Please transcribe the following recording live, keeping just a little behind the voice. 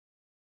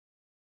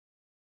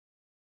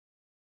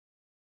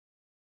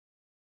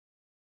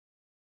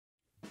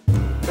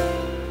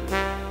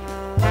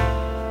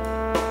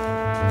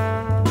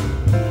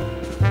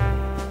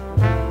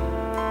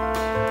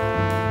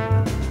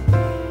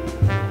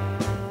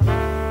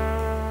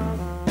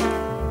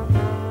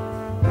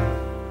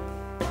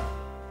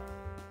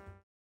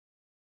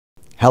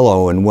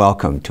Hello and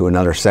welcome to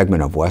another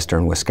segment of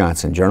Western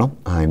Wisconsin Journal.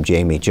 I'm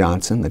Jamie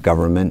Johnson, the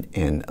government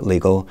and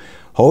legal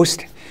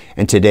host,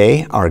 and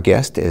today our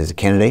guest is a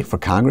candidate for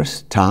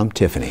Congress, Tom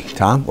Tiffany.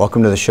 Tom,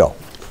 welcome to the show.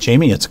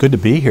 Jamie, it's good to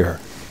be here.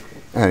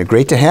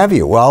 Great to have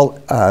you.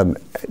 Well,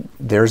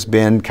 there's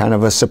been kind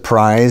of a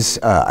surprise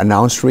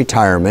announced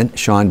retirement.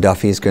 Sean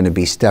Duffy is going to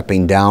be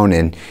stepping down,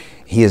 and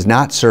he is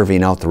not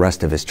serving out the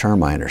rest of his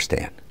term, I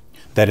understand.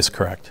 That is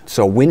correct.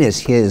 So when is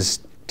his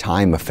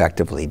time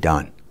effectively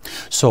done?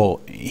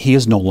 So he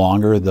is no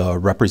longer the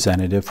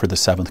representative for the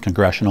 7th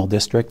Congressional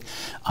District.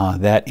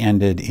 That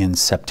ended in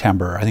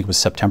September. I think it was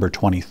September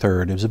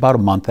 23rd. It was about a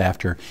month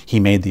after he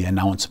made the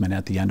announcement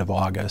at the end of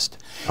August.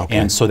 Okay.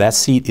 And so that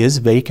seat is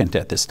vacant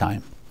at this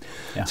time.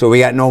 Yeah. So we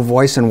got no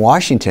voice in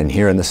Washington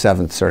here in the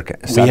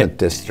 7th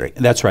District.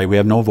 That's right. We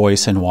have no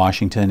voice in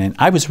Washington. And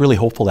I was really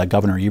hopeful that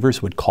Governor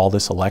Evers would call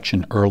this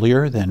election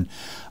earlier than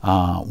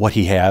what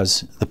he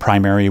has. The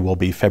primary will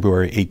be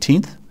February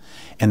 18th.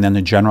 And then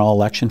the general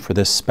election for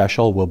this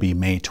special will be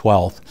May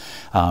 12th.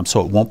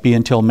 So it won't be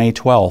until May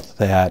 12th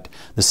that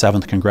the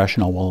 7th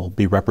Congressional will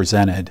be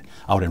represented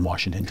out in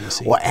Washington,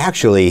 D.C. Well,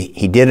 actually,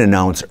 he did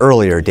announce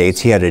earlier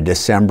dates. He had a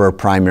December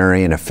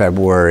primary and a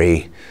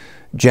February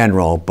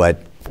general,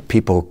 but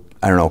people,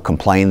 I don't know,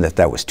 complained that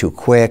that was too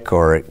quick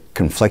or it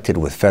conflicted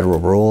with federal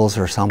rules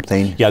or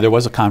something. Yeah, there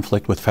was a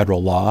conflict with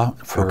federal law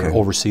for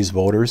overseas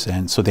voters,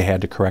 and so they had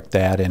to correct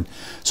that. And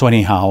so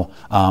anyhow,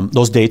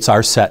 those dates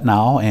are set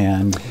now,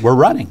 and we're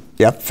running.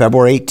 Yep,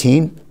 February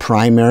 18th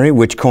primary,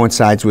 which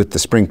coincides with the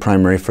spring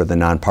primary for the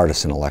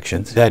nonpartisan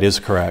elections. That is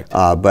correct.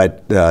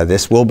 But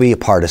this will be a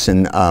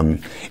partisan.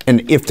 And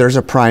if there's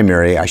a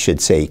primary, I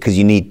should say, because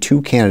you need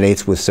two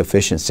candidates with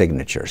sufficient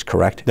signatures,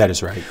 correct? That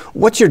is right.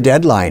 What's your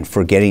deadline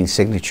for getting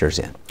signatures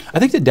in? I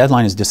think the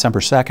deadline is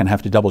December 2nd. I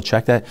have to double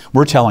check that.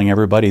 We're telling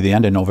everybody the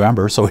end of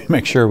November, so we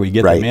make sure we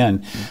get them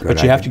in.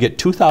 But you have to get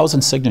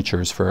 2,000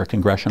 signatures for a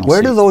congressional seat.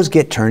 Where do those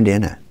get turned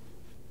in at?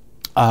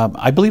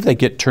 I believe they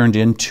get turned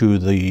into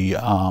the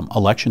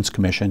Elections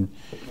Commission.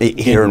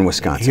 Here in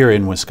Wisconsin? Here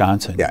in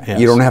Wisconsin, yeah. Yes.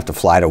 You don't have to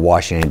fly to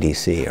Washington,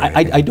 D.C.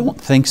 I don't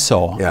think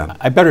so. Yeah.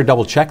 I better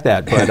double check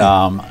that, but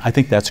I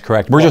think that's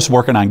correct. We're just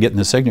working on getting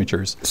the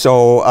signatures.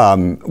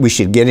 So we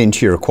should get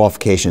into your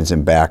qualifications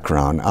and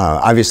background.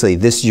 Obviously,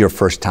 this is your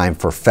first time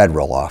for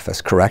federal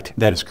office, correct?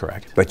 That is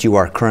correct. But you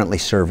are currently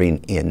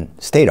serving in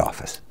state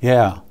office.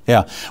 Yeah,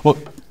 yeah. Well,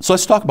 so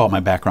let's talk about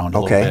my background a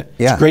little bit.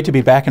 Yeah. It's great to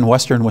be back in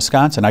western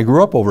Wisconsin. I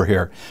grew up over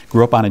here.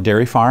 Grew up on a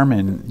dairy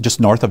farm just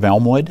north of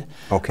Elmwood.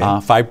 Okay.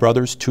 5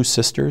 brothers, 2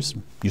 sisters.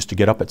 Used to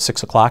get up at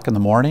 6 o'clock in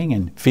the morning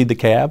and feed the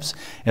calves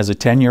as a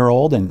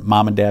 10-year-old, and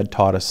Mom and Dad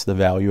taught us the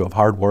value of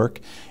hard work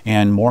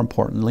and, more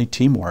importantly,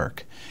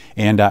 teamwork.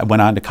 And I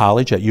went on to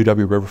college at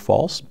UW River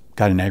Falls.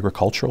 Got an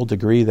agricultural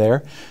degree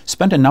there.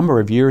 Spent a number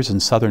of years in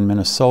southern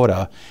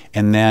Minnesota,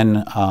 and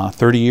then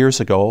 30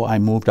 years ago I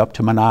moved up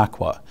to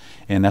Minocqua,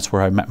 and that's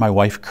where I met my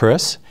wife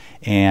Chris,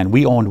 and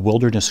we owned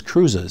Wilderness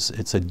Cruises.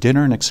 It's a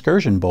dinner and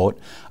excursion boat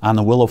on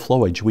the Willow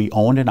Flowage. We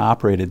owned and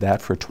operated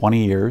that for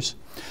 20 years.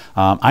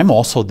 I'm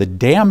also the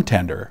dam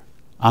tender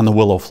on the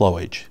Willow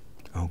Flowage.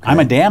 Okay. I'm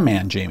a dam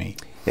man, Jamie.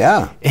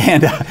 Yeah.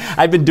 And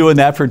I've been doing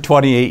that for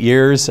 28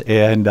 years,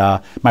 and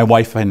my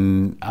wife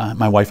and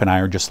I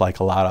are just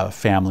like a lot of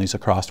families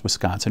across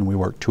Wisconsin. We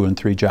work 2 and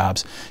 3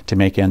 jobs to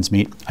make ends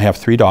meet. I have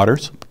 3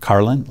 daughters,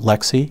 Carlin,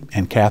 Lexi,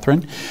 and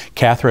Catherine.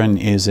 Catherine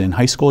is in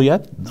high school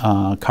yet.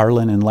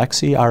 Carlin and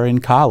Lexi are in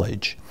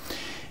college.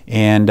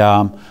 And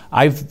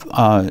I've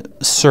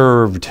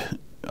served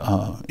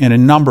in a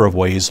number of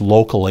ways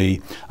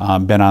locally.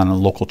 Been on a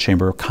local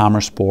Chamber of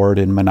Commerce board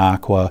in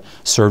Minocqua,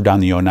 served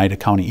on the Oneida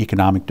County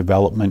Economic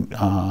Development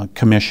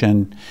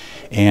Commission,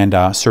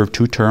 and served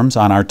 2 terms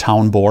on our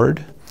town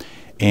board,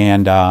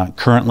 and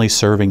currently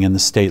serving in the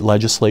state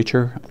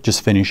legislature,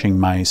 just finishing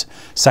my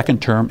 2nd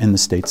term in the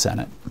state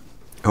Senate.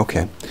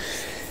 Okay.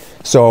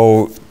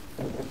 So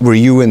were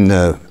you in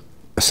the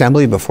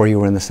Assembly before you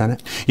were in the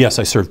Senate? Yes,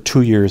 I served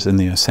 2 years in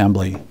the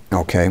Assembly.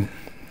 Okay.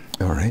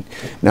 All right.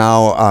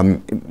 Now,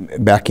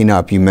 backing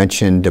up, you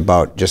mentioned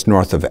about just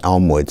north of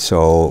Elmwood,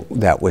 so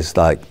that was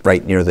like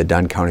right near the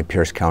Dunn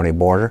County-Pierce County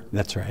border?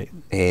 That's right.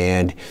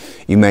 And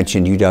you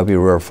mentioned UW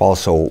River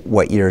Falls, so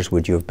what years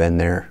would you have been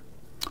there?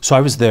 So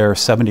I was there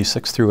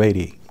 76 through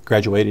 80.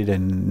 Graduated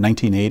in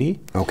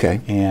 1980.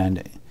 Okay.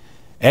 And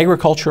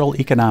agricultural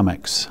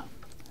economics.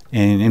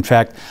 And in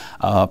fact,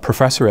 a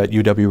professor at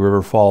UW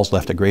River Falls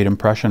left a great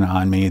impression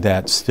on me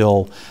that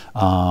still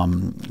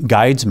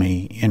guides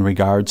me in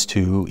regards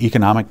to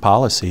economic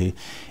policy.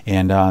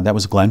 And that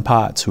was Glenn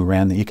Potts, who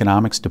ran the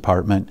economics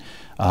department.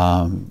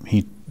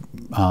 He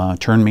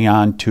turned me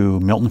on to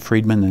Milton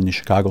Friedman and the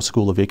Chicago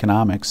School of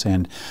Economics.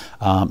 And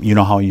you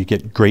know how you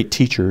get great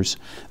teachers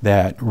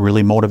that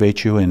really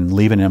motivate you and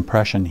leave an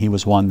impression. He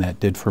was one that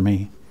did for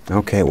me.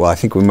 Okay, well, I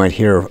think we might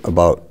hear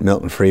about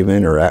Milton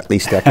Friedman, or at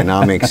least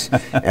economics,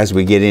 as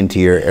we get into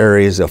your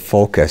areas of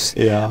focus.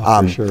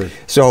 Yeah, for sure.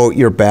 So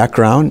your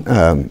background,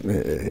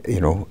 you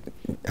know,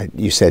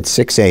 you said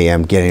 6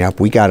 a.m. getting up.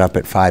 We got up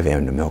at 5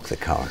 a.m. to milk the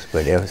cows,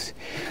 but it was...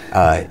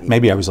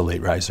 maybe I was a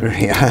late riser.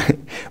 Yeah,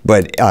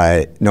 but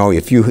no,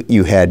 if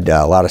you had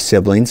a lot of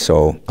siblings,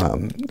 so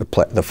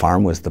the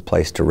farm was the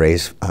place to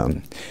raise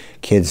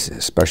kids,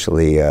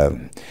 especially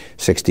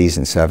 60s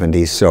and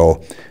 70s.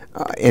 So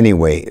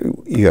anyway,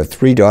 you have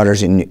 3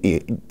 daughters,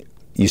 and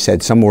you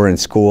said some were in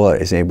school.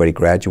 Has anybody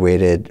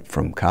graduated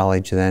from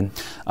college then?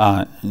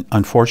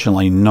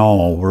 Unfortunately,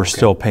 no. We're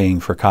still paying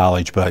for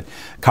college, but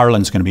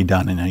Carlin's going to be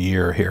done in a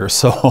year here.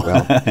 So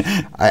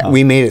well,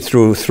 we made it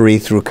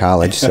through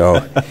college.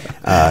 So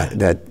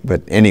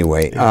but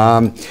anyway,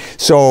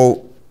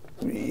 so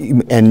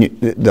and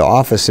the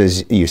office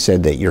is, you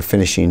said that you're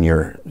finishing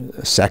your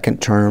 2nd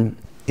term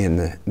in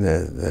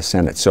the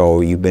Senate.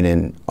 So you've been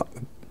in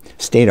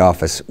state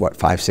office, what,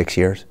 5-6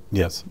 years?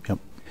 Yes. Yep.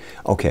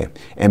 Okay,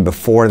 and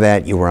before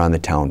that you were on the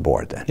town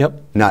board then?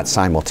 Yep. Not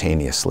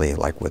simultaneously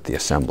like with the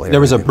assembly?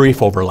 There was a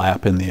brief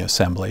overlap in the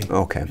assembly.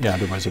 Okay. Yeah,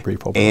 there was a brief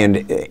overlap.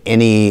 And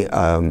any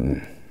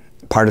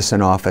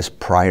partisan office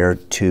prior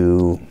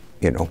to,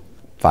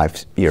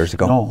 5 years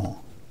ago? No.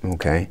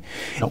 Okay.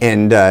 Nope.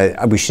 And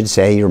we should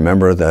say you're a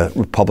member of the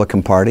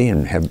Republican Party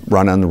and have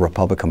run on the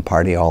Republican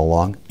Party all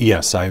along?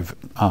 Yes,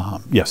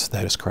 yes,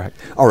 that is correct.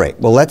 All right,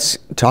 well, let's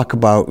talk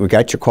about, we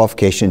got your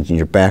qualifications and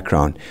your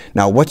background.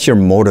 Now, what's your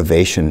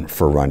motivation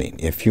for running?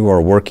 If you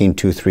are working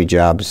 2-3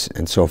 jobs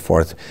and so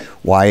forth,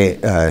 why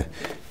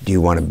do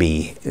you want to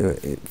be,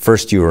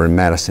 first you were in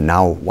Madison,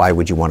 now why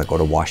would you want to go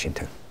to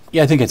Washington?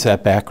 Yeah, I think it's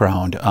that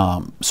background.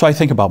 So I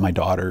think about my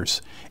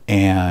daughters,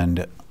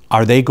 and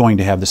are they going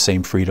to have the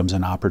same freedoms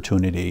and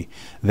opportunity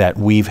that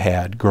we've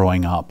had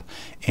growing up?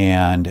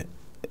 And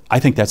I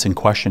think that's in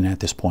question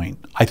at this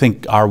point. I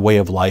think our way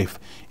of life,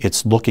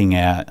 it's looking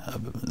at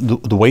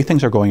the way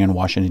things are going in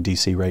Washington,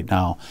 D.C. right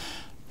now.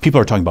 People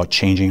are talking about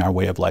changing our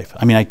way of life.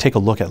 I mean, I take a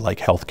look at like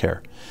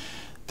healthcare.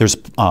 There's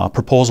a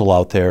proposal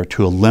out there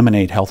to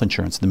eliminate health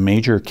insurance. The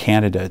major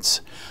candidates,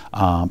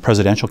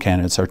 presidential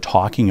candidates, are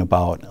talking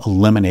about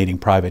eliminating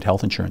private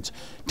health insurance.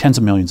 Tens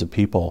of millions of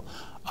people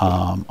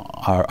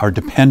are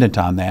dependent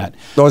on that.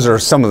 Those are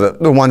some of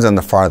the ones on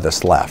the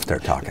farthest left they're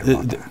talking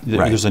about.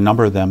 Right. There's a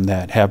number of them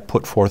that have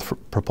put forth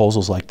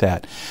proposals like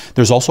that.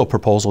 There's also a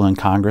proposal in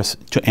Congress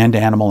to end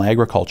animal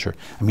agriculture.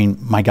 I mean,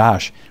 my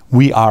gosh,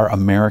 we are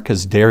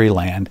America's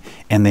dairyland,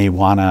 and they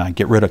want to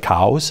get rid of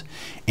cows.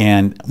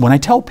 And when I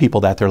tell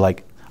people that, they're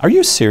like, are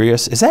you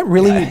serious? Is that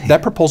really,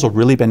 that proposal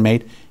really been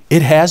made?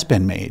 It has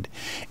been made.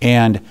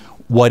 And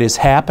what is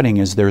happening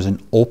is there's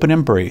an open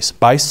embrace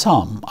by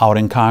some out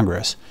in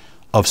Congress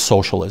of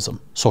socialism.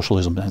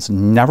 Socialism has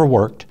never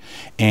worked,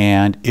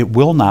 and it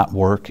will not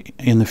work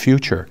in the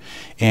future.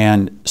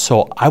 And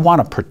so I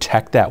want to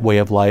protect that way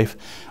of life.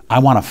 I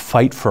want to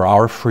fight for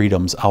our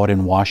freedoms out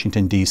in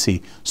Washington,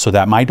 D.C., so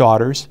that my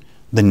daughters,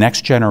 the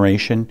next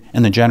generation,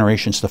 and the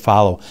generations to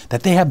follow,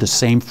 that they have the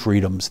same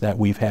freedoms that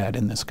we've had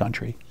in this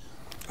country.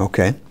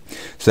 Okay.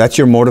 So that's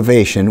your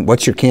motivation.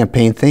 What's your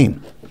campaign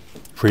theme?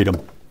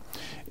 Freedom.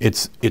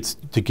 It's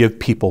to give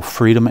people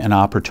freedom and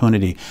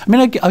opportunity. I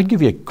mean, I'll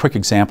give you a quick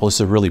example. This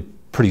is a really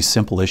pretty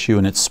simple issue,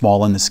 and it's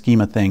small in the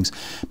scheme of things,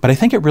 but I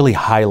think it really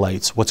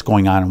highlights what's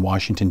going on in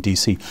Washington,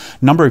 D.C.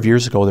 A number of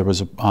years ago, there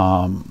was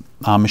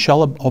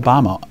Michelle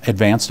Obama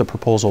advanced a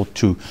proposal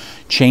to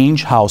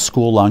change how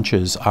school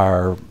lunches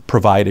are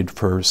provided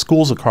for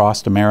schools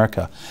across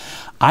America.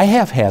 I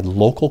have had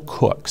local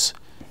cooks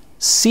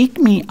seek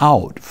me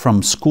out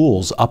from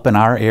schools up in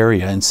our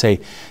area and say,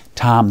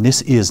 Tom,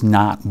 this is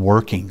not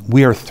working.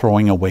 We are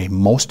throwing away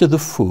most of the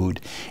food,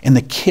 and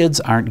the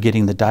kids aren't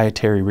getting the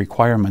dietary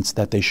requirements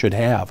that they should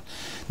have.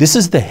 This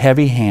is the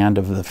heavy hand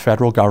of the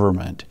federal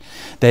government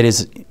that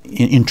is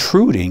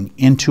intruding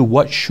into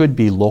what should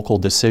be local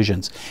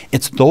decisions.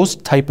 It's those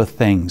type of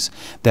things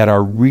that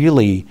are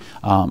really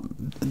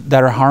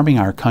that are harming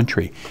our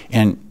country.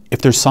 And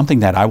if there's something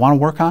that I want to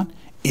work on,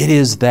 it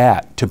is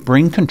that, to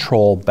bring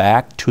control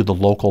back to the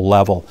local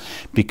level,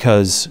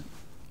 because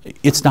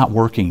it's not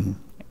working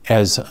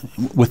as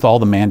with all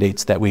the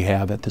mandates that we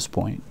have at this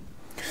point.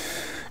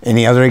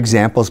 Any other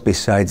examples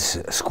besides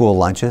school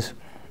lunches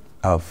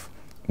of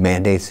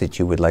mandates that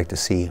you would like to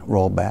see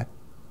rolled back?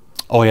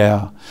 Oh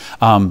yeah,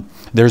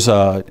 there's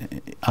a,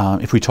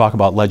 if we talk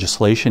about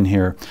legislation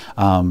here,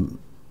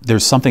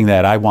 there's something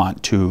that I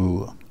want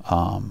to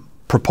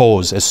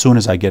propose as soon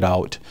as I get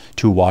out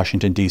to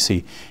Washington,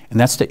 D.C., and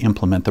that's to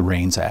implement the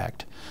REINS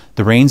Act.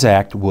 The REINS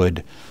Act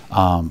would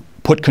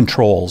put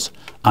controls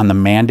on the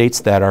mandates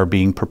that are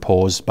being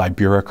proposed by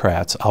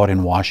bureaucrats out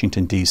in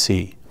Washington,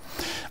 D.C.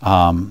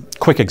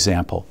 Quick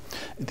example,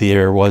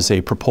 there was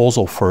a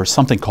proposal for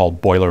something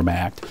called Boiler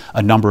Act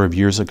a number of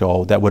years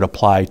ago that would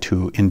apply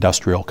to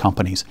industrial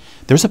companies.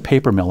 There's a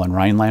paper mill in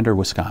Rhinelander,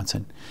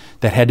 Wisconsin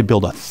that had to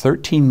build a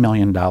 $13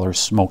 million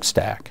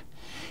smokestack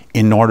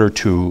in order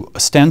to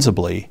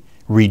ostensibly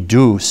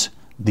reduce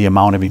the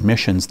amount of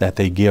emissions that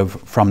they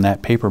give from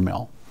that paper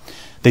mill.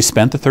 They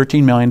spent the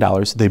 $13 million,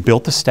 they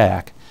built the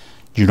stack.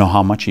 Do you know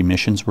how much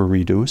emissions were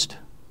reduced?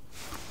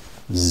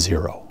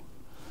 Zero.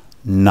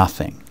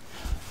 Nothing.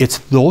 It's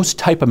those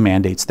type of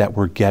mandates that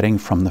we're getting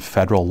from the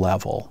federal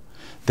level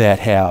that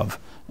have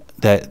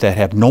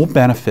no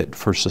benefit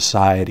for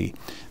society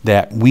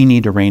that we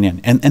need to rein in.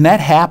 And that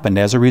happened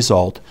as a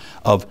result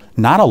of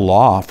not a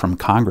law from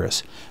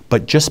Congress,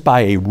 but just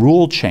by a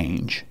rule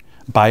change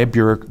by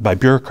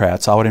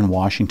bureaucrats out in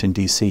Washington,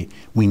 D.C.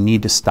 We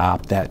need to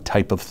stop that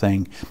type of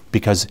thing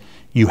because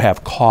you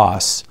have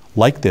costs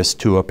like this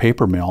to a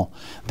paper mill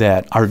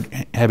that are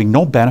having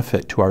no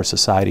benefit to our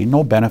society,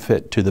 no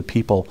benefit to the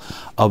people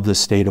of the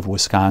state of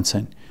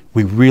Wisconsin.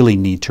 We really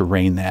need to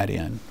rein that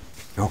in.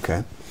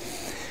 Okay.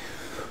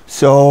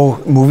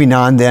 So moving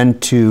on then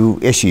to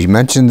issues. You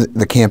mentioned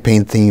the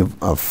campaign theme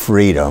of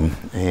freedom,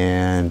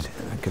 and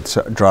I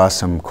could draw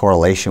some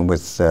correlation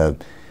with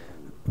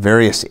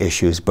various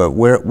issues, but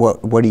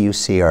what do you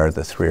see are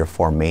the 3 or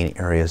 4 main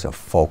areas of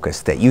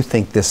focus that you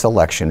think this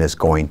election is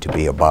going to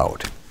be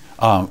about?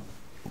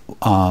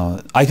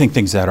 I think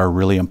things that are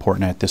really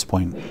important at this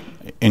point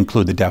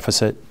include the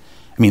deficit.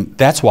 I mean,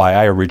 that's why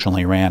I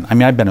originally ran. I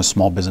mean, I've been a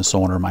small business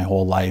owner my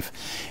whole life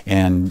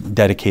and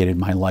dedicated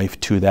my life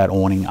to that,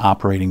 owning,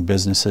 operating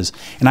businesses.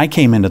 And I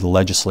came into the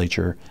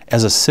legislature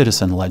as a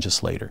citizen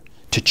legislator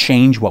to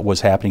change what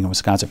was happening in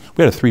Wisconsin.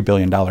 We had a $3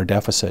 billion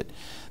deficit.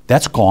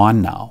 That's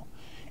gone now.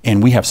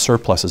 And we have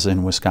surpluses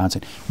in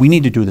Wisconsin. We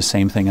need to do the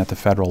same thing at the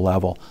federal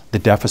level. The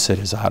deficit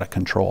is out of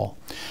control.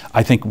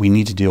 I think we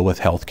need to deal with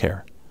health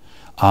care.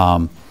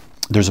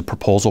 There's a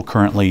proposal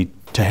currently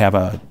to have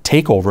a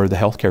takeover of the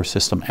healthcare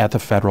system at the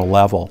federal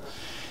level.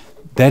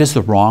 That is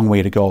the wrong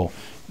way to go.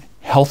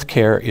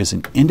 Healthcare is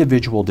an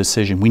individual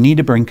decision. We need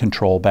to bring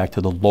control back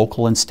to the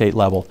local and state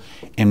level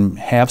and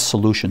have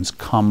solutions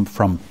come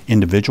from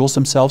individuals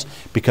themselves,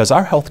 because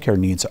our healthcare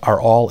needs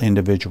are all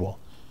individual.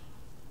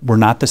 We're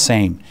not the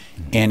same.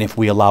 And if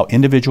we allow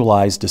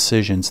individualized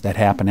decisions that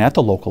happen at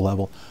the local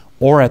level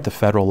or at the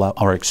federal level,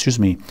 or excuse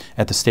me,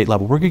 at the state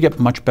level, we're going to get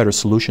much better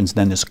solutions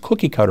than this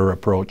cookie cutter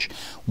approach,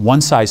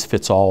 one size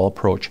fits all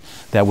approach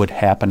that would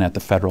happen at the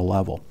federal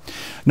level.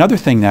 Another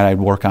thing that I'd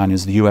work on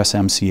is the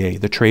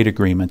USMCA, the trade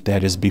agreement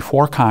that is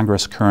before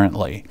Congress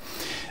currently.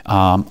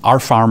 Our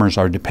farmers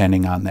are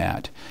depending on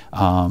that.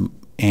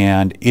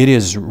 And it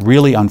is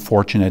really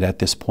unfortunate at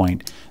this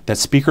point that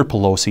Speaker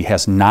Pelosi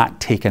has not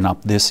taken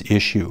up this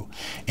issue.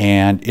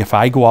 And if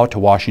I go out to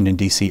Washington,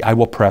 D.C., I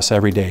will press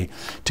every day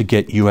to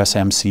get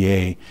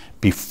USMCA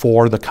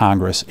before the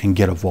Congress and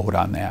get a vote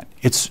on that.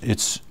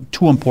 It's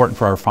too important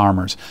for our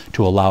farmers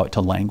to allow it to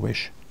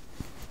languish.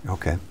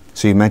 Okay.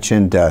 So you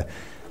mentioned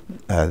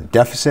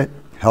deficit,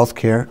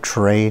 healthcare,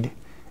 trade.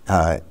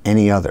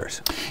 Any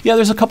others? Yeah,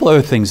 there's a couple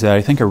other things that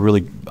I think are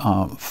really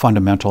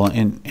fundamental,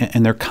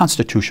 and they're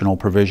constitutional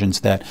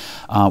provisions that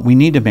we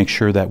need to make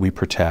sure that we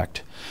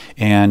protect.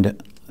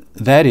 And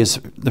that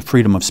is the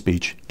freedom of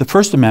speech. The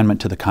First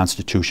Amendment to the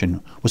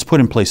Constitution was put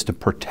in place to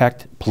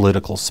protect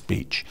political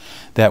speech.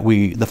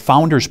 The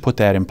founders put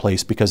that in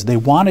place because they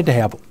wanted to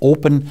have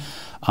open,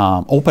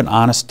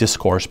 honest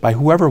discourse by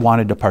whoever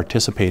wanted to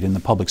participate in the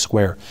public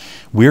square.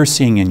 We're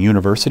seeing in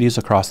universities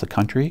across the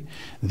country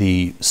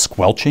the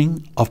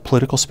squelching of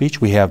political speech.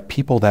 We have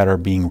people that are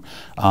being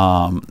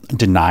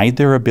denied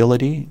their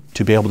ability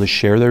to be able to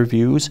share their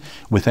views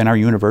within our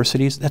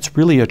universities. That's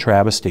really a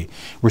travesty.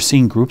 We're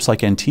seeing groups like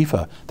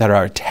Antifa that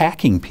are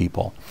attacking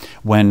people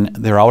when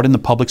they're out in the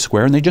public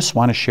square and they just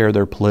want to share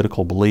their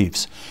political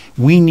beliefs.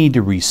 We need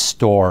to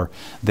restore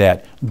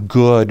that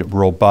good,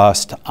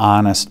 robust,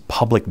 honest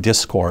public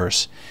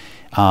discourse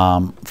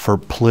for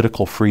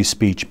political free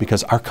speech,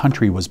 because our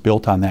country was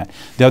built on that.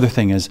 The other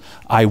thing is,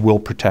 I will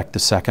protect the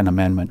Second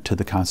Amendment to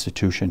the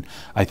Constitution.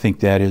 I think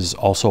that is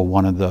also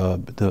one of the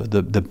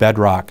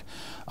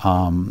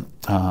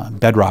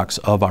bedrocks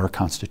of our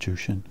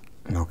Constitution.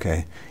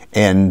 Okay.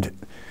 And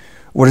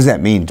what does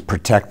that mean, to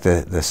protect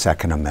the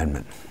Second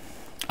Amendment?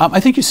 I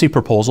think you see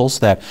proposals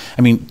that,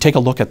 I mean, take a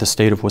look at the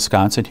state of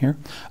Wisconsin here.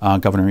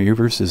 Governor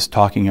Evers is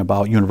talking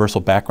about universal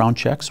background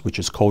checks, which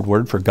is code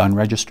word for gun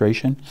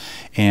registration.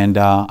 And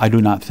I do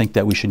not think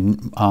that we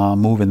should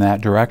move in that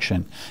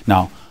direction.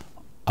 Now,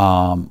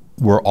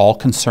 we're all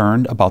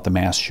concerned about the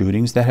mass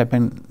shootings that have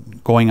been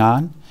going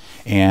on,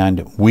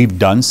 and we've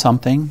done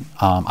something.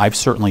 I've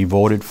certainly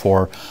voted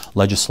for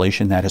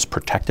legislation that has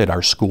protected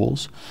our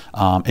schools,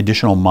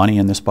 additional money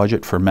in this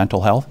budget for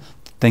mental health.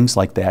 Things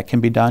like that can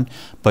be done,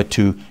 but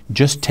to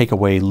just take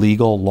away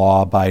legal,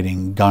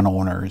 law-abiding gun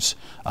owners,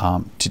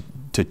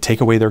 to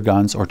take away their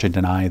guns or to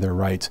deny their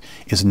rights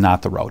is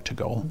not the route to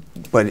go.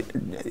 But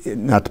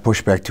not to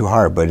push back too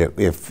hard, but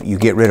if you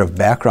get rid of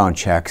background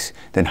checks,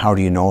 then how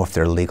do you know if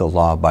they're legal,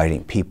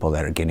 law-abiding people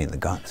that are getting the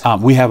guns?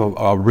 We have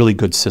a really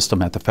good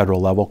system at the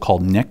federal level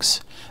called NICS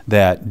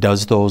that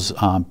does those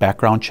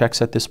background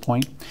checks at this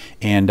point.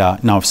 And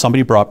now, if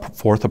somebody brought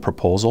forth a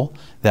proposal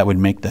that would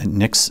make the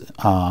NICS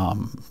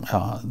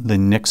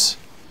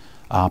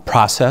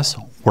process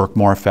work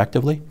more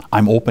effectively,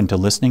 I'm open to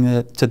listening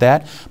to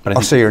that. But I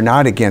think so you're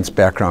not against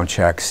background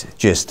checks,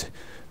 just...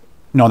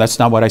 No, that's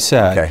not what I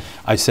said. Okay.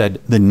 I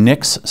said the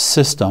NICS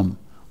system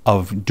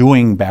of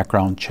doing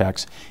background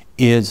checks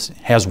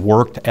has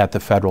worked at the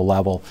federal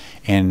level,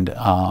 and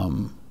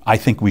I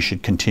think we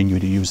should continue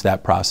to use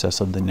that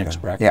process of the next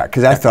bracket. Yeah,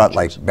 because I thought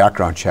like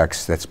background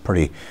checks, that's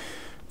pretty,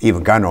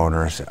 even gun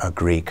owners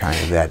agree kind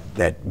of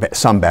that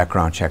some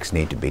background checks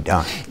need to be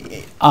done.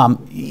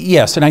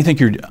 Yes, and I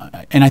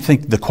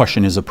think the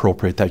question is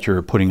appropriate that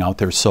you're putting out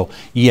there. So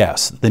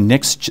yes, the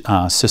next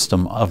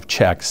system of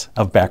checks,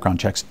 of background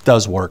checks,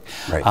 does work.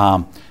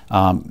 Right.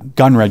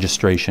 Gun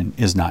registration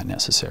is not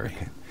necessary.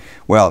 Okay.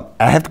 Well,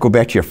 I have to go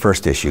back to your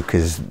first issue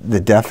because the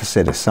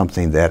deficit is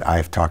something that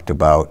I've talked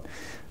about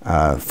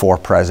 4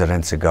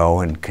 presidents ago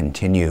and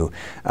continue.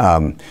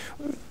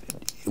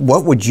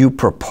 What would you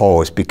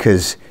propose?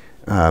 Because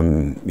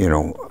you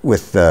know,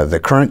 with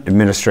the current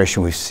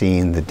administration, we've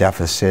seen the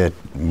deficit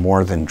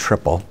more than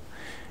triple.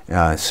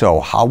 So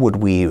how would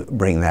we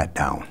bring that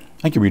down?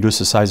 I think you reduce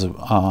the size of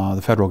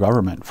the federal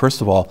government.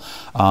 First of all,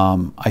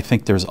 I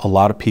think there's a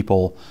lot of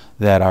people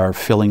that are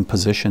filling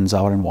positions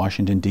out in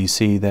Washington,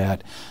 D.C.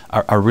 that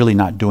are really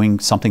not doing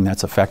something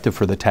that's effective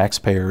for the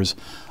taxpayers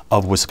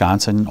of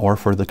Wisconsin or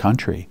for the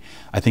country.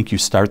 I think you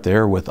start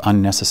there with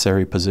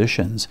unnecessary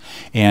positions.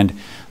 And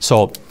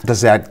so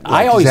is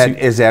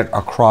that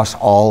across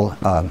all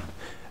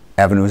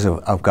avenues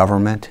of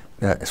government?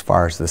 As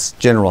far as this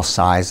general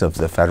size of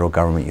the federal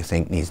government, you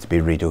think needs to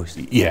be reduced?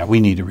 Yeah, we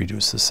need to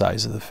reduce the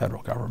size of the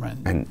federal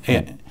government.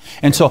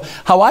 And so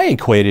how I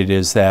equate it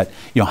is that,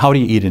 you know, how do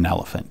you eat an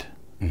elephant?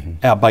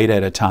 A bite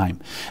at a time.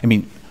 I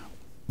mean,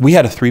 we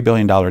had a $3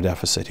 billion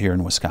deficit here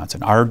in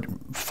Wisconsin. Our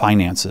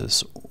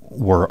finances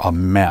were a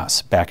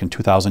mess back in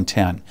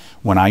 2010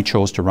 when I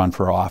chose to run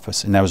for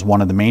office. And that was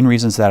one of the main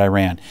reasons that I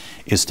ran,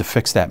 is to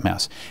fix that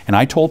mess. And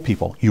I told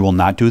people, you will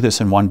not do this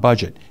in one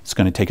budget. It's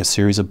going to take a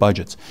series of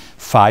budgets.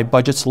 5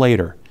 budgets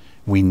later,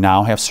 we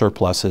now have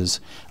surpluses.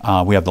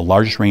 We have the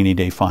largest rainy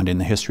day fund in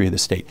the history of the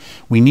state.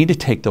 We need to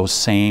take those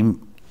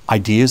same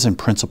ideas and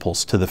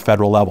principles to the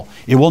federal level.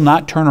 It will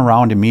not turn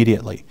around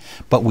immediately,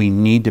 but we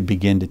need to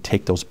begin to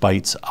take those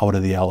bites out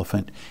of the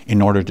elephant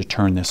in order to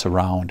turn this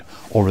around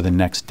over the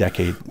next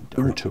decade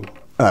or two.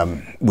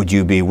 Would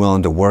you be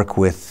willing to work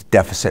with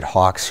deficit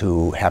hawks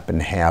who happen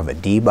to have a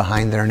D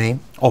behind their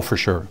name? Oh, for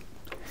sure.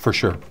 For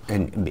sure.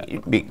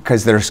 And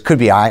because there could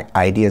be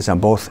ideas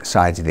on both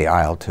sides of the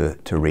aisle to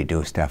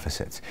reduce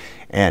deficits.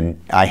 And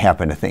I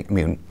happen to think, I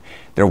mean,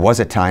 there was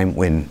a time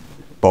when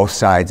both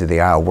sides of the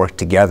aisle worked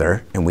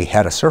together and we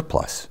had a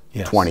surplus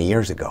 20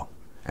 years ago,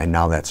 and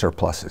now that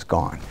surplus is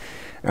gone.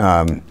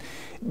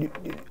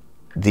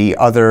 The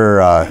other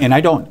and I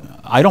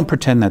don't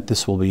pretend that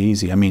this will be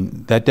easy. I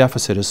mean, that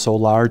deficit is so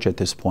large at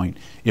this point,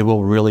 it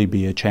will really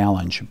be a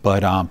challenge.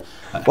 But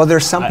well,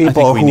 there's some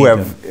people who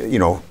have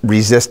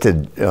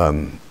resisted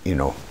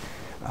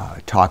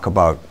talk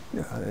about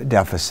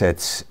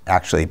deficits,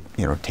 actually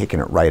taking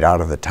it right out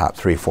of the top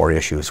 3 or 4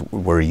 issues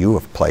where you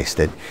have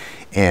placed it.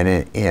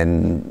 And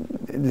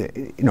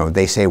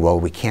they say, well,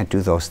 we can't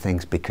do those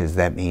things because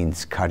that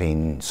means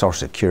cutting Social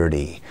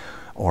Security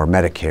or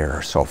Medicare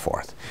or so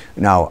forth.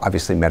 Now,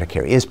 obviously,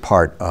 Medicare is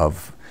part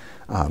of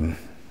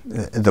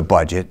the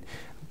budget,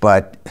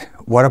 but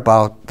what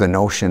about the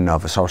notion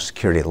of a Social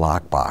Security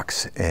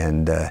lockbox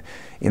and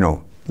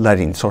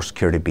letting Social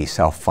Security be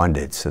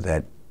self-funded so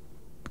that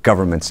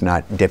government's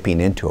not dipping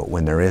into it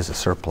when there is a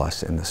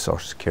surplus in the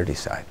Social Security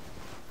side?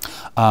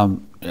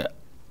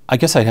 I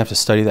guess I'd have to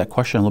study that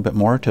question a little bit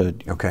more to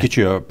get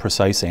you a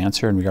precise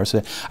answer in regards to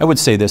that. I would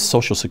say this: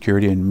 Social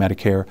Security and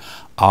Medicare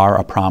are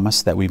a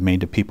promise that we've made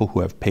to people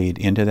who have paid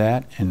into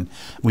that, and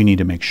we need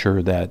to make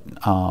sure that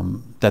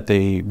that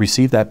they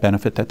receive that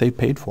benefit that they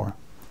paid for.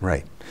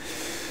 Right.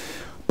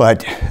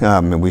 But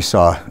we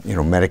saw,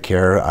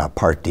 Medicare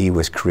Part D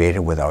was created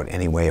without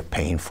any way of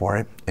paying for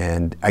it,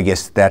 and I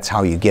guess that's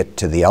how you get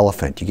to the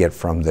elephant. You get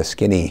from the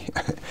skinny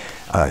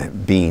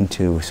bean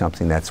to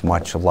something that's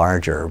much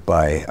larger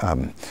by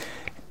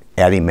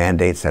adding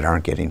mandates that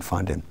aren't getting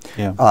funded.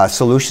 Yeah.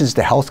 Solutions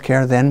to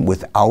healthcare then,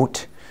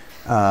 without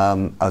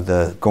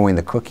going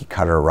the cookie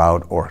cutter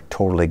route or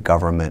totally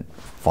government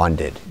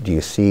funded. Do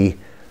you see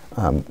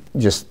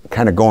just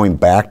kind of going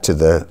back to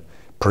the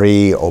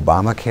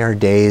pre-Obamacare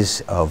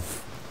days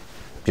of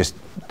just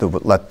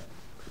let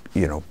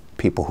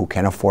people who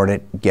can afford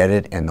it get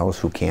it and those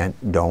who can't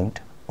don't?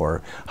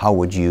 Or how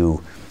would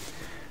you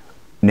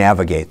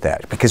navigate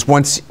that? Because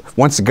once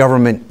the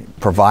government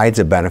provides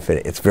a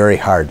benefit, it's very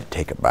hard to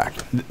take it back.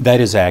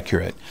 That is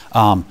accurate.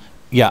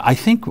 Yeah, I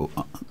think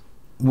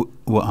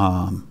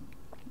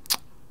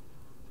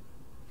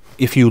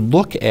if you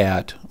look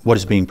at what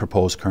is being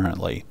proposed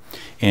currently,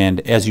 and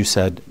as you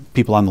said,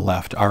 people on the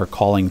left are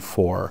calling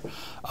for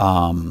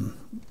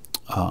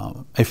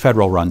a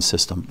federal-run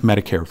system,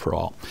 Medicare for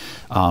all.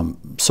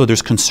 So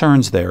there's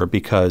concerns there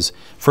because,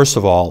 first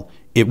of all,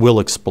 it will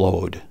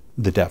explode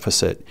the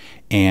deficit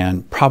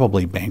and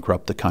probably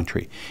bankrupt the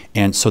country.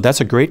 And so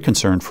that's a great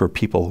concern for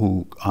people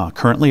who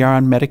currently are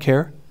on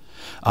Medicare.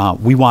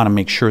 we want to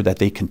make sure that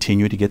they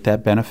continue to get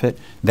that benefit.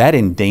 That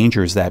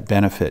endangers that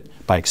benefit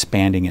by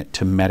expanding it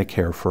to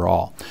Medicare for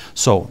all.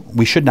 So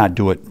we should not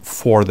do it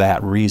for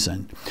that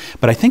reason.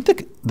 But I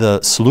think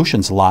the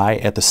solutions lie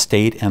at the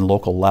state and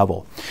local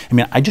level. I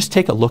mean, I just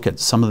take a look at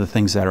some of the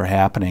things that are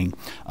happening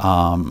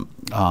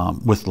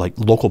with like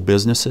local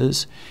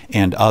businesses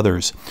and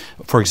others.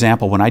 For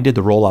example, when I did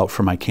the rollout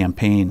for my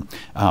campaign,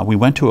 we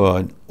went to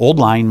an old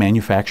line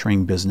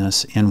manufacturing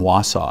business in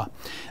Wausau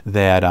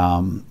that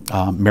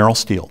Merrill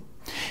Steel,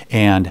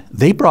 and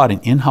they brought an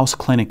in-house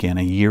clinic in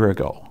a year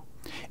ago.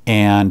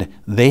 And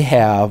they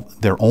have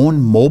their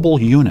own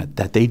mobile unit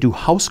that they do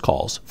house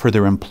calls for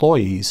their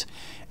employees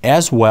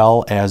as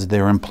well as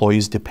their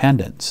employees'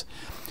 dependents.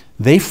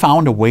 They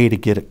found a way to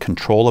get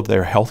control of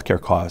their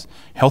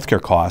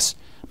healthcare costs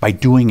by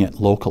doing it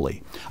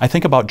locally. I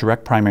think about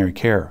direct primary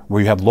care,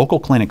 where you have local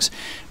clinics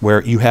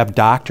where you have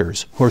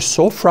doctors who are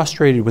so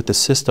frustrated with the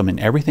system and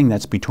everything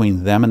that's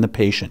between them and the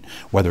patient,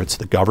 whether it's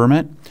the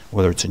government,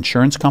 whether it's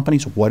insurance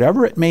companies,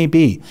 whatever it may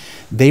be,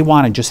 they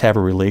want to just have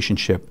a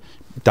relationship,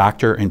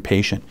 doctor and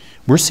patient.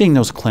 We're seeing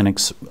those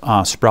clinics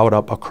sprout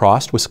up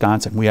across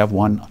Wisconsin. We have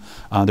one,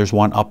 there's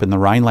one up in the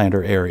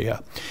Rhinelander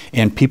area.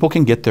 And people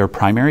can get their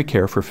primary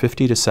care for $50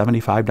 to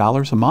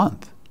 $75 a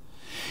month.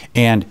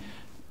 And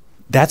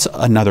that's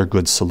another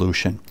good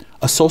solution.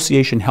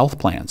 Association health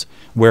plans,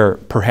 where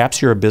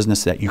perhaps you're a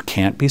business that you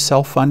can't be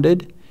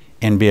self-funded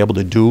and be able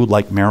to do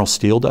like Merrill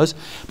Steel does,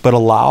 but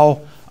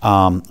allow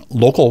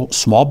local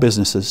small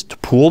businesses to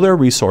pool their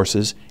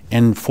resources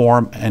and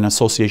form an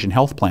association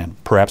health plan,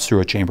 perhaps through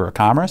a chamber of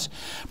commerce,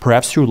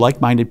 perhaps through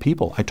like-minded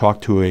people. I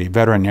talked to a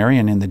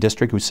veterinarian in the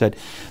district who said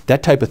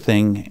that type of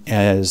thing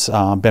has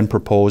been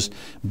proposed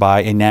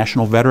by a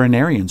national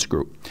veterinarians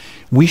group.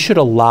 We should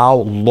allow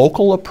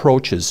local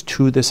approaches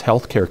to this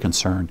healthcare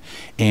concern,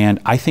 and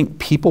I think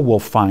people will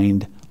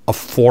find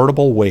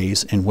affordable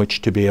ways in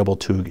which to be able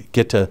to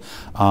get to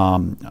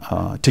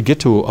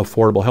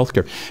affordable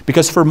healthcare.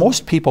 Because for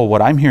most people,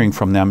 what I'm hearing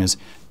from them is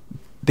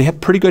they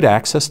have pretty good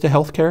access to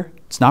healthcare.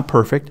 It's not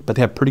perfect, but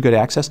they have pretty good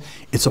access.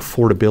 It's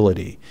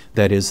affordability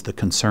that is the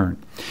concern.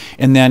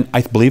 And then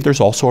I believe there's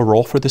also a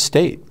role for the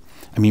state.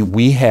 I mean,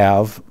 we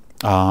have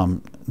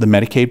the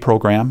Medicaid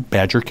program,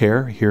 Badger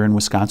Care, here in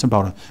Wisconsin.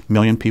 About 1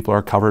 million people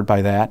are covered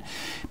by that.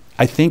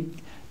 I think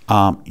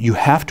you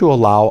have to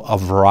allow a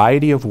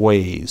variety of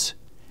ways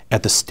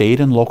at the state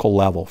and local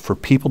level for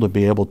people to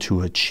be able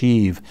to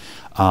achieve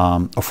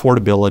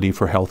affordability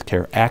for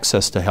healthcare,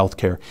 access to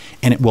healthcare,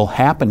 and it will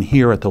happen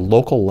here at the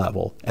local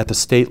level, at the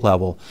state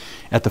level.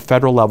 At the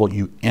federal level,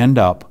 you end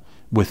up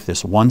with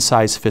this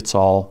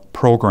one-size-fits-all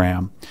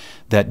program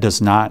that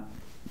does not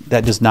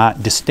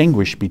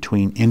distinguish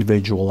between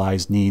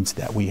individualized needs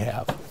that we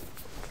have.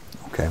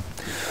 Okay.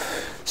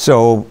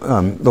 So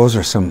those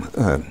are some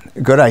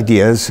good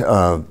ideas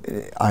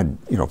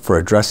for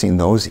addressing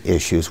those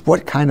issues.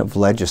 What kind of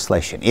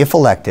legislation, if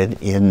elected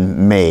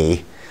in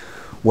May,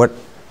 what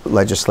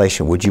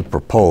legislation would you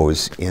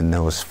propose in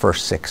those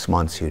first 6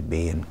 months you'd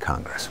be in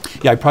Congress?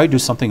 Yeah, I'd probably do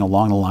something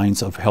along the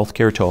lines of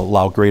healthcare to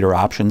allow greater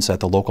options at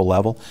the local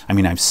level. I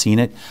mean, I've seen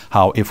it,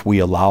 how if we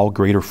allow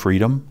greater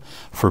freedom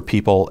for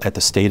people at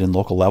the state and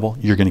local level,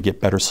 you're going to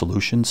get better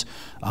solutions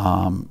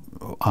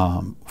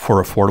for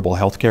affordable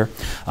healthcare.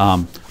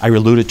 I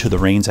alluded to the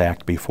REINS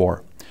Act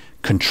before.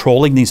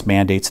 Controlling these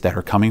mandates that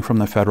are coming from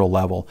the federal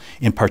level,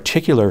 in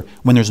particular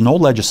when there's no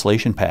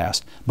legislation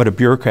passed, but a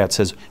bureaucrat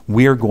says,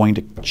 we're going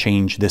to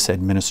change this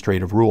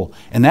administrative rule.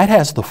 And that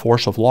has the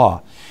force of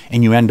law.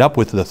 And you end up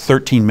with the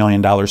 $13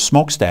 million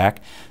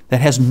smokestack that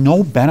has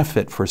no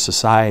benefit for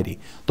society.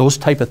 Those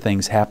type of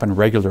things happen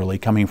regularly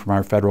coming from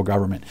our federal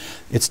government.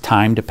 It's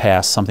time to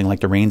pass something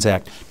like the REINS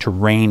Act to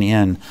rein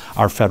in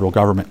our federal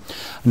government.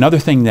 Another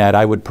thing that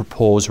I would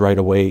propose right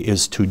away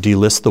is to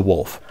delist the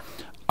wolf.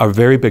 A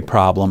very big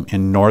problem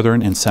in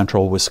northern and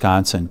central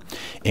Wisconsin.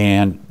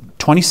 And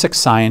 26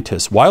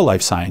 scientists,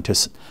 wildlife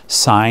scientists,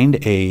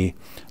 signed a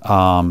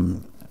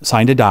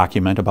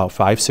document about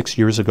 5-6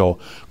 years ago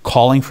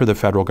calling for the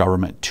federal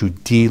government to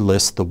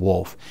delist the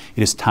wolf.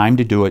 It is time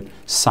to do it.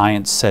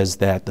 Science says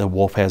that the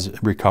wolf has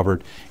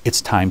recovered.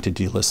 It's time to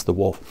delist the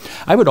wolf.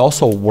 I would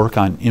also work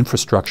on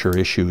infrastructure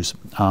issues,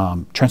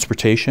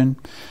 transportation,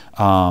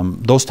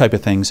 those type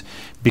of things,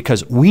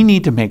 because we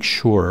need to make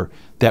sure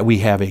that we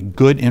have a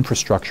good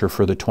infrastructure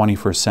for the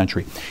 21st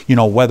century. You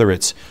know, whether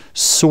it's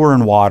sewer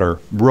and water,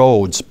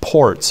 roads,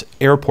 ports,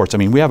 airports. I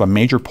mean, we have a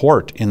major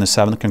port in the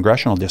 7th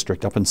Congressional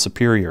District up in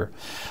Superior.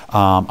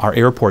 Our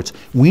airports.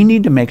 We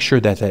need to make sure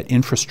that that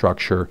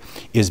infrastructure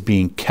is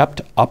being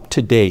kept up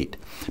to date.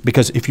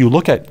 Because if you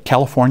look at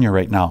California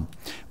right now,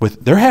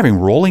 they're having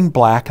rolling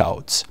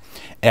blackouts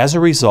as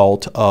a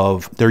result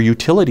of their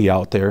utility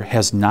out there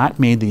has not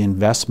made the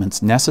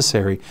investments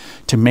necessary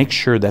to make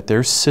sure that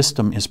their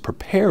system is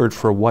prepared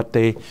for what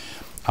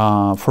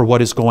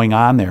is going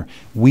on there.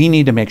 We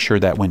need to make sure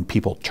that when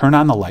people turn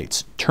on the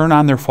lights, turn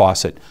on their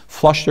faucet,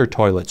 flush their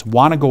toilets,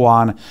 want to go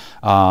out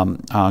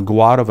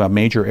of a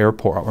major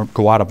airport or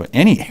go out of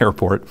any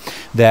airport,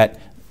 that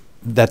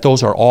that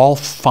those are all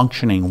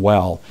functioning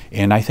well.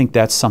 And I think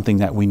that's something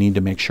that we need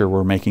to make sure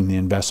we're making the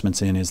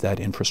investments in, is that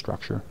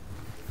infrastructure.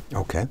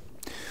 Okay.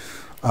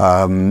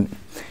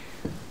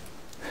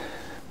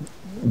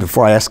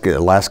 Before I ask the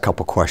last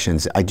couple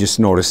questions, I just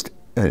noticed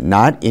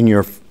not in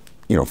your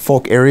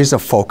areas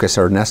of focus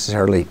are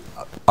necessarily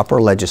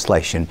upper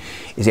legislation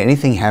is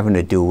anything having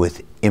to do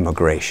with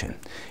immigration.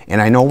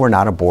 And I know we're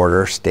not a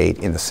border state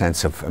in the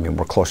sense of, I mean,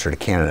 we're closer to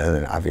Canada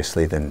than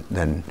obviously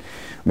than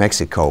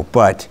Mexico,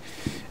 but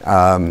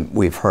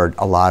we've heard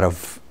a lot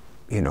of,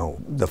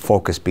 the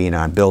focus being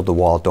on build the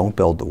wall, don't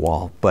build the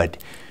wall. But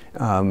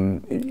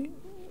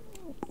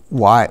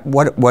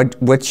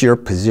what's your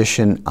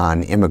position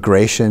on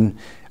immigration?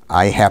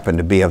 I happen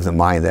to be of the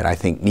mind that I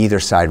think neither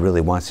side really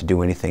wants to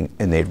do anything,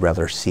 and they'd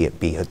rather see it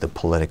be the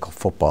political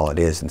football it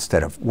is,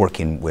 instead of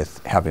working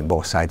with having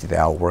both sides of the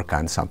aisle work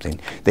on something.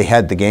 They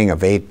had the Gang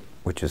of Eight,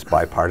 which is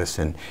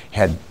bipartisan,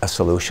 had a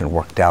solution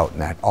worked out, and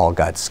that all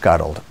got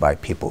scuttled by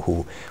people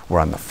who were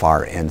on the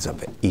far ends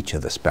of each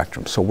of the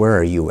spectrum. So where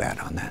are you at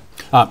on that?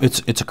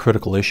 It's a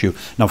critical issue.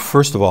 Now,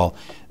 first of all,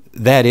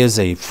 that is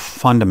a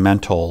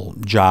fundamental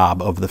job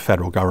of the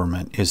federal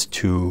government, is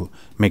to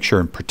make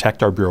sure and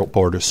protect our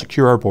borders,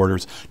 secure our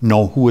borders,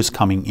 know who is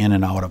coming in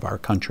and out of our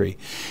country.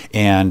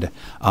 And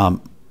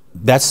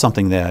that's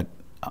something that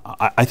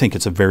I think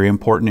it's a very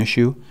important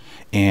issue,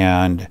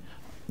 and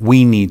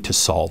we need to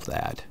solve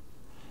that.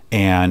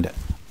 And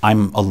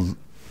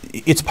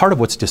it's part of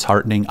what's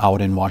disheartening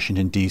out in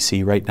Washington,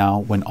 D.C. right now,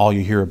 when all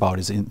you hear about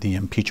is the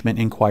impeachment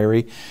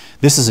inquiry.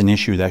 This is an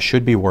issue that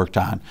should be worked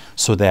on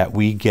so that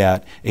we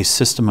get a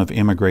system of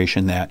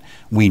immigration that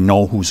we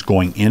know who's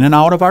going in and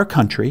out of our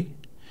country,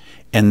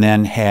 and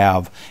then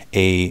have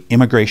an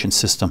immigration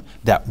system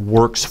that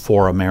works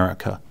for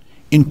America,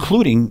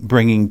 including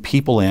bringing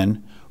people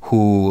in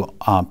who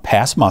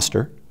pass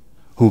muster,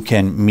 who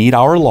can meet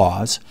our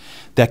laws,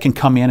 that can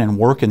come in and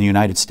work in the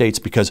United States,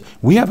 because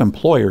we have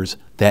employers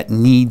that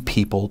need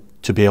people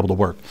to be able to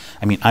work.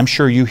 I mean, I'm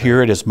sure you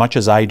hear it as much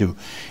as I do.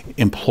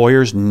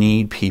 Employers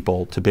need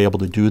people to be able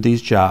to do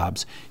these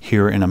jobs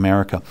here in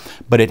America,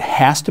 but it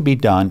has to be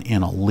done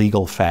in a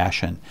legal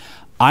fashion.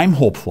 I'm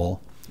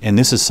hopeful, and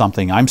this is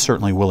something I'm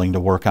certainly willing to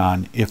work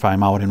on if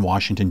I'm out in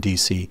Washington,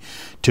 D.C.,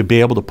 to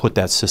be able to put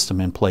that system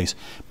in place.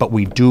 But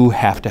we do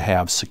have to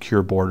have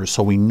secure borders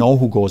so we know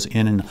who goes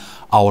in and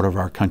out of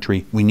our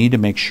country. We need to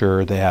make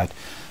sure that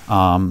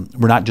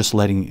we're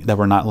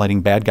not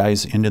letting bad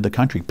guys into the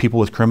country.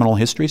 People with criminal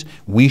histories,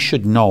 we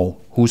should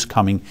know who's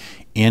coming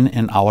in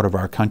and out of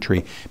our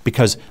country,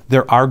 because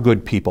there are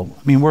good people.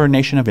 I mean, we're a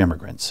nation of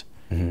immigrants.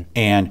 Mm-hmm.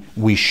 And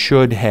we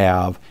should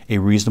have a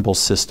reasonable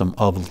system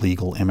of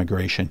legal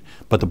immigration,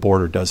 but the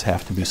border does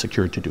have to be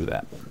secured to do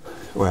that.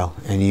 Well,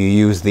 and you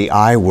use the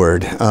I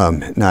word,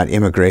 not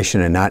immigration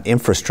and not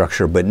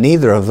infrastructure, but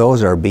neither of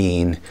those are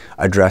being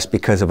addressed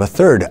because of a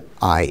third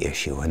I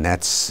issue, and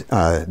that's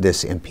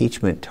this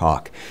impeachment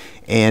talk.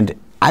 And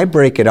I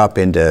break it up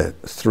into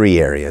three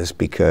areas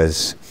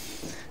because,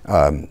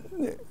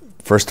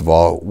 first of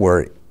all,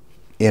 we're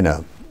in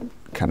a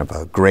kind of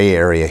a gray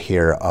area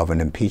here of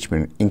an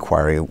impeachment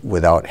inquiry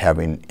without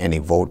having any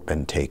vote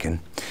been taken.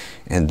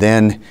 And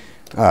then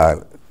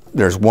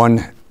there's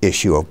one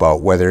issue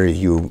about whether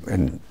you,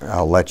 and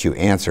I'll let you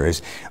answer,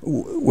 is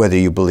whether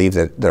you believe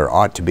that there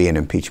ought to be an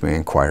impeachment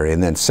inquiry.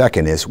 And then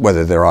second is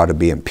whether there ought to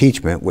be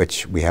impeachment,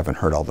 which we haven't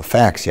heard all the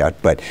facts yet.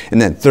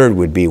 And then third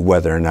would be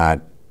whether or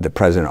not the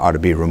president ought to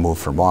be removed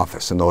from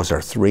office. And those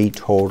are three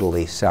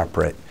totally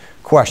separate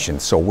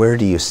questions. So where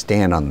do you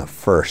stand on the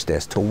first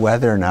as to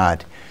whether or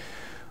not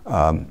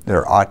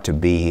there ought to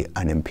be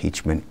an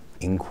impeachment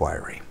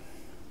inquiry?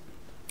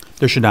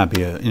 There should not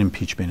be an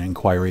impeachment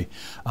inquiry.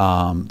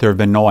 There have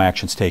been no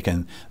actions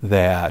taken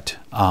that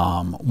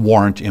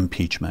warrant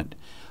impeachment.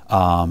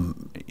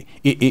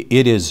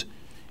 It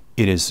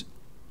is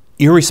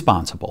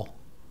irresponsible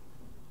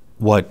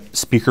what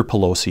Speaker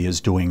Pelosi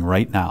is doing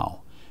right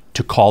now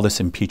to call this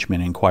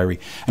impeachment inquiry.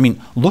 I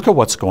mean, look at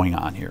what's going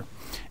on here.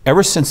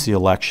 Ever since the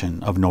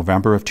election of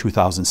November of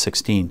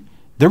 2016,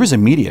 there was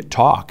immediate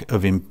talk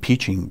of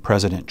impeaching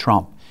President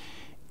Trump.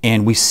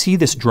 And we see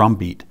this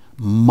drumbeat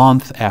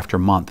month after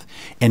month.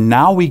 And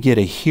now we get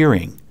a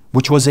hearing,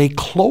 which was a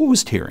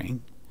closed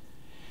hearing,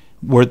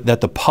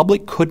 that the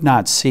public could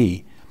not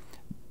see.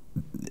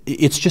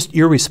 It's just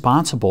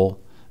irresponsible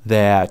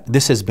that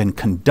this has been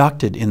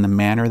conducted in the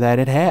manner that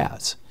it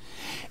has.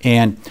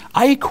 And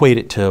I equate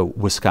it to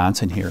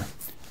Wisconsin here.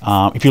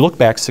 If you look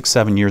back 6,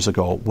 7 years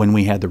ago when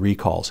we had the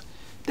recalls,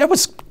 that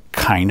was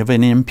kind of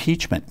an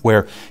impeachment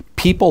where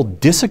people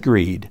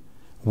disagreed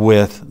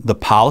with the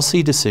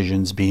policy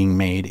decisions being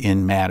made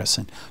in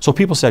Madison. So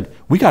people said,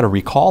 we got to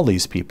recall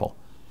these people.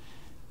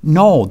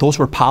 No, those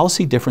were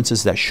policy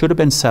differences that should have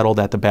been settled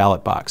at the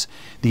ballot box.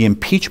 The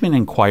impeachment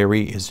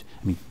inquiry is,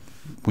 I mean,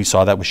 we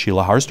saw that with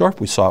Sheila Harsdorf,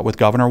 we saw it with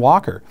Governor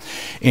Walker.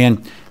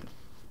 And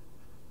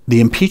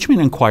the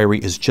impeachment inquiry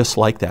is just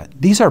like that.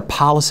 These are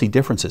policy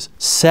differences.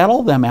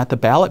 Settle them at the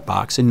ballot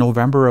box in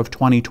November of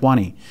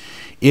 2020.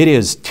 It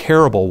is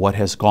terrible what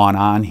has gone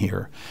on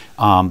here.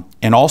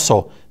 And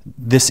also,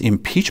 this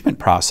impeachment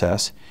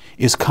process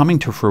is coming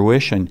to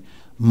fruition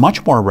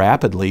much more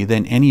rapidly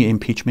than any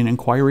impeachment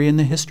inquiry in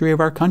the history of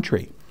our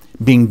country.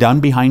 Being done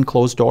behind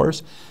closed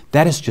doors,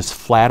 that is just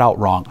flat out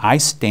wrong. I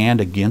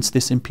stand against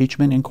this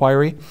impeachment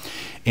inquiry,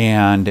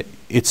 and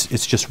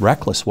it's just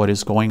reckless what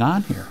is going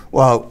on here.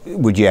 Well,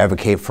 would you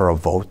advocate for a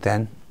vote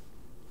then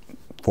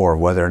for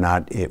whether or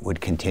not it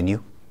would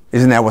continue?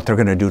 Isn't that what they're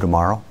going to do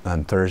tomorrow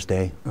on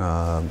Thursday,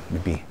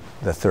 maybe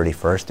the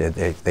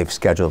 31st? They've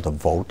scheduled a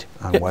vote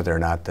on whether or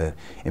not the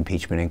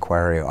impeachment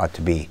inquiry ought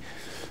to be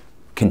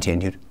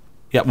continued.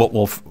 Yeah,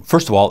 well,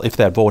 first of all, if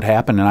that vote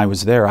happened and I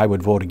was there, I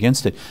would vote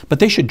against it. But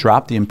they should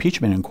drop the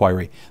impeachment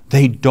inquiry.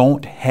 They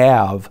don't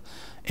have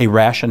a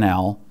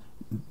rationale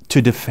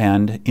to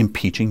defend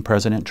impeaching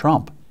President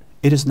Trump.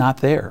 It is not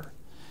there.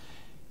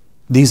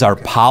 These are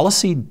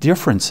policy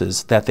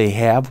differences that they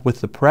have with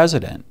the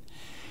president.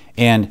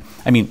 And,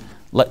 I mean,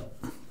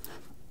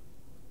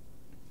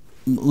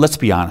 let's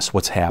be honest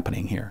what's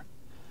happening here.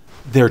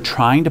 They're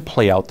trying to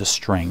play out the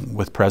string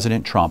with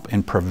President Trump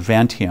and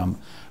prevent him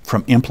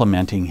from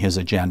implementing his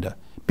agenda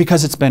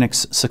because it's been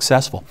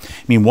successful.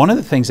 I mean, one of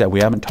the things that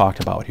we haven't talked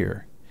about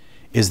here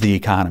is the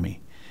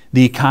economy.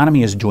 The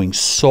economy is doing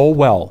so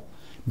well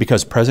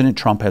because President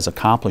Trump has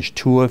accomplished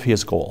two of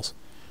his goals.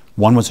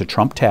 One was the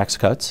Trump tax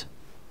cuts,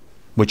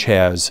 which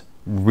has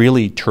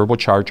really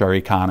turbocharged our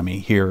economy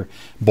here,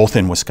 both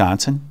in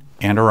Wisconsin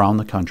and around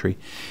the country.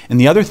 And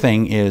the other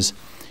thing is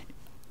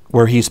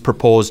where he's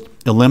proposed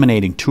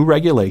eliminating 2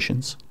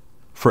 regulations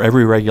for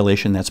every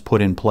regulation that's put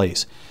in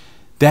place.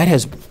 That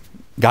has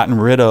gotten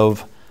rid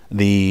of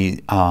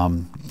the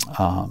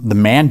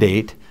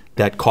mandate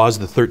that caused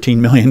the $13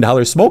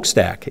 million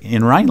smokestack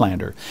in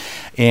Rhinelander.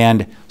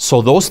 And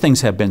so those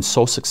things have been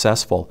so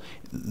successful.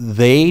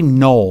 They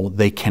know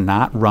they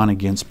cannot run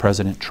against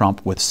President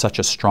Trump with such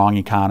a strong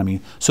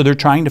economy, so they're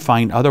trying to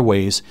find other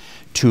ways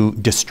to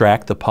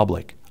distract the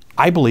public.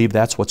 I believe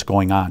that's what's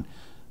going on.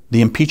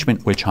 The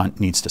impeachment witch hunt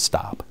needs to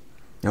stop.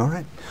 All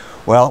right.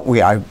 Well,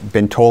 I've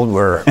been told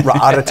we're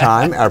out of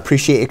time. I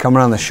appreciate you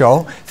coming on the show.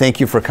 Thank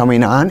you for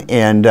coming on.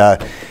 And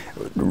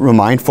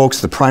remind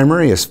folks the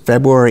primary is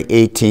February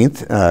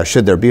 18th,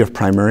 should there be a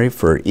primary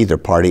for either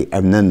party.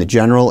 And then the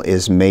general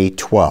is May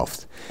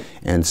 12th.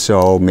 And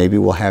so maybe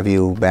we'll have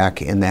you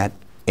back in that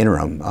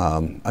interim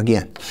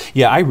again.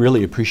 Yeah, I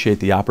really appreciate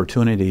the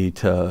opportunity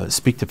to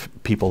speak to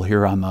people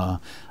here on the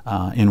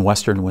in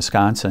western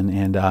Wisconsin.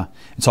 And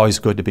it's always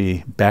good to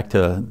be back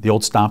to the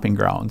old stomping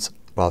grounds.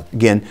 Well,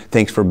 again,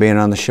 thanks for being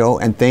on the show,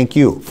 and thank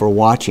you for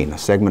watching a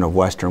segment of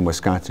Western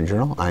Wisconsin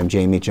Journal. I'm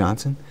Jamie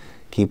Johnson.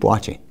 Keep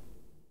watching.